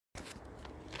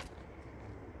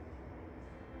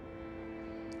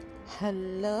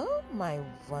Hello, my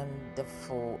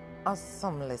wonderful,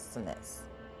 awesome listeners.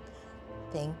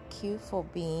 Thank you for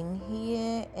being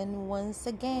here, and once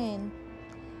again,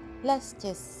 let's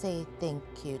just say thank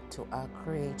you to our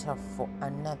Creator for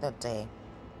another day.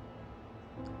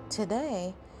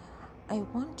 Today, I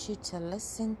want you to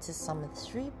listen to some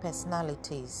 3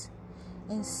 personalities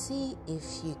and see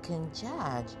if you can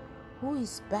judge who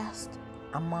is best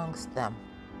amongst them.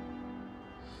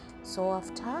 So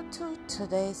I've titled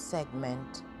today's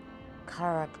segment,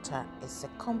 Character is a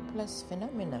Complex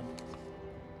Phenomenon.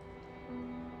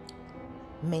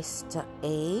 Mr.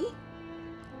 A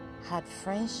had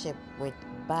friendship with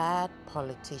bad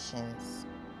politicians,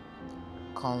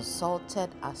 consulted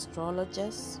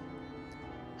astrologers,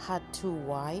 had 2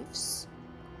 wives,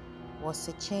 was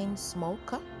a chain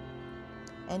smoker,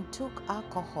 and took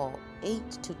alcohol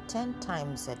 8 to 10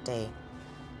 times a day.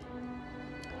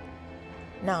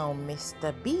 Now,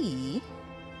 Mr. B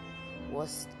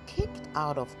was kicked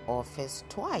out of office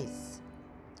twice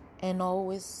and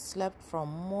always slept from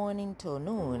morning till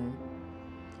noon.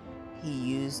 He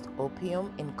used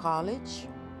opium in college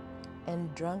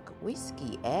and drank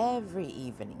whiskey every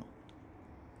evening.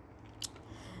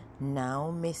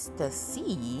 Now, Mr.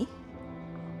 C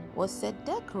was a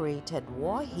decorated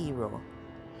war hero.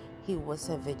 He was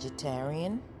a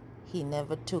vegetarian. He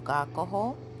never took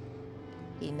alcohol.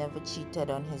 He never cheated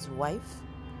on his wife,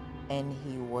 and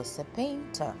he was a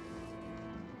painter.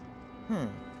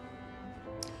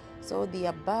 So the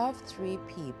above 3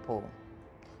 people,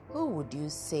 who would you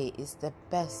say is the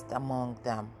best among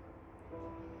them?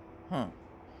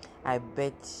 I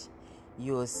bet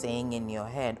you're saying in your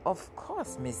head, of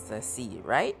course, Mr. C,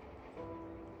 right?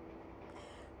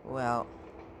 Well,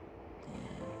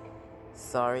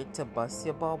 sorry to bust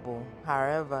your bubble.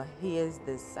 However, here's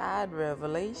the sad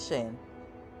revelation.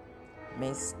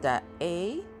 Mr.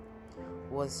 A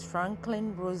was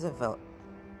Franklin Roosevelt,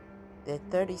 the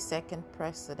 32nd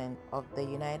President of the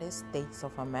United States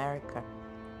of America.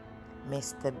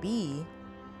 Mr. B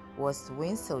was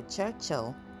Winston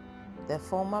Churchill, the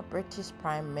former British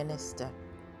Prime Minister.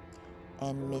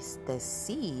 And Mr.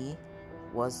 C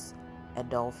was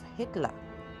Adolf Hitler.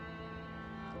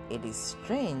 It is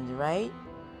strange, right?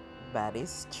 But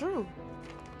it's true.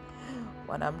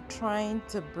 What I'm trying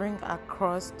to bring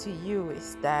across to you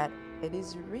is that it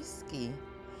is risky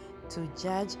to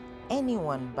judge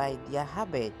anyone by their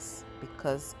habits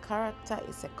because character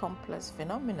is a complex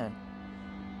phenomenon.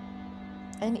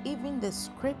 And even the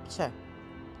scripture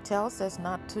tells us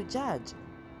not to judge.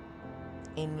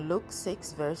 In Luke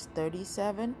 6 verse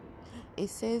 37, it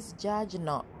says, "Judge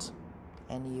not,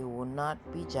 and you will not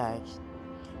be judged.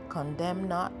 Condemn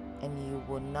not, and you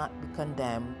will not be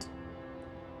condemned.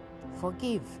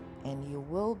 Forgive, and you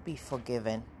will be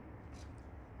forgiven."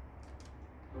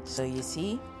 So you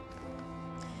see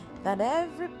that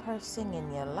every person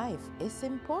in your life is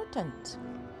important,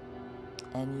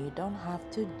 and you don't have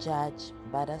to judge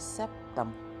but accept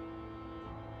them.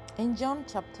 In John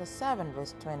chapter 7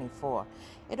 verse 24,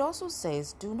 it also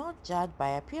says, "Do not judge by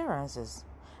appearances,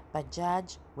 but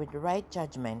judge with right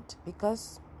judgment,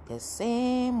 because the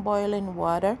same boiling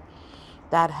water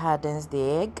that hardens the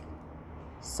egg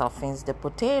softens the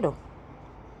potato.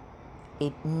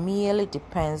 It merely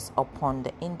depends upon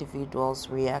the individual's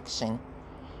reaction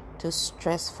to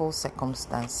stressful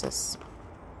circumstances."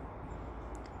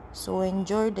 So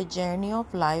enjoy the journey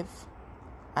of life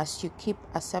as you keep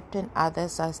accepting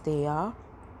others as they are.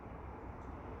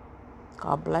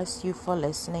 God bless you for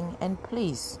listening, and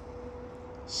please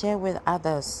share with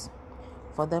others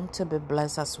for them to be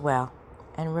blessed as well.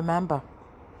 And remember,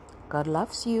 God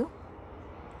loves you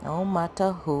no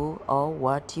matter who or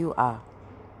what you are.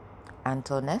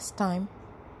 Until next time,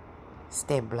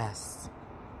 stay blessed.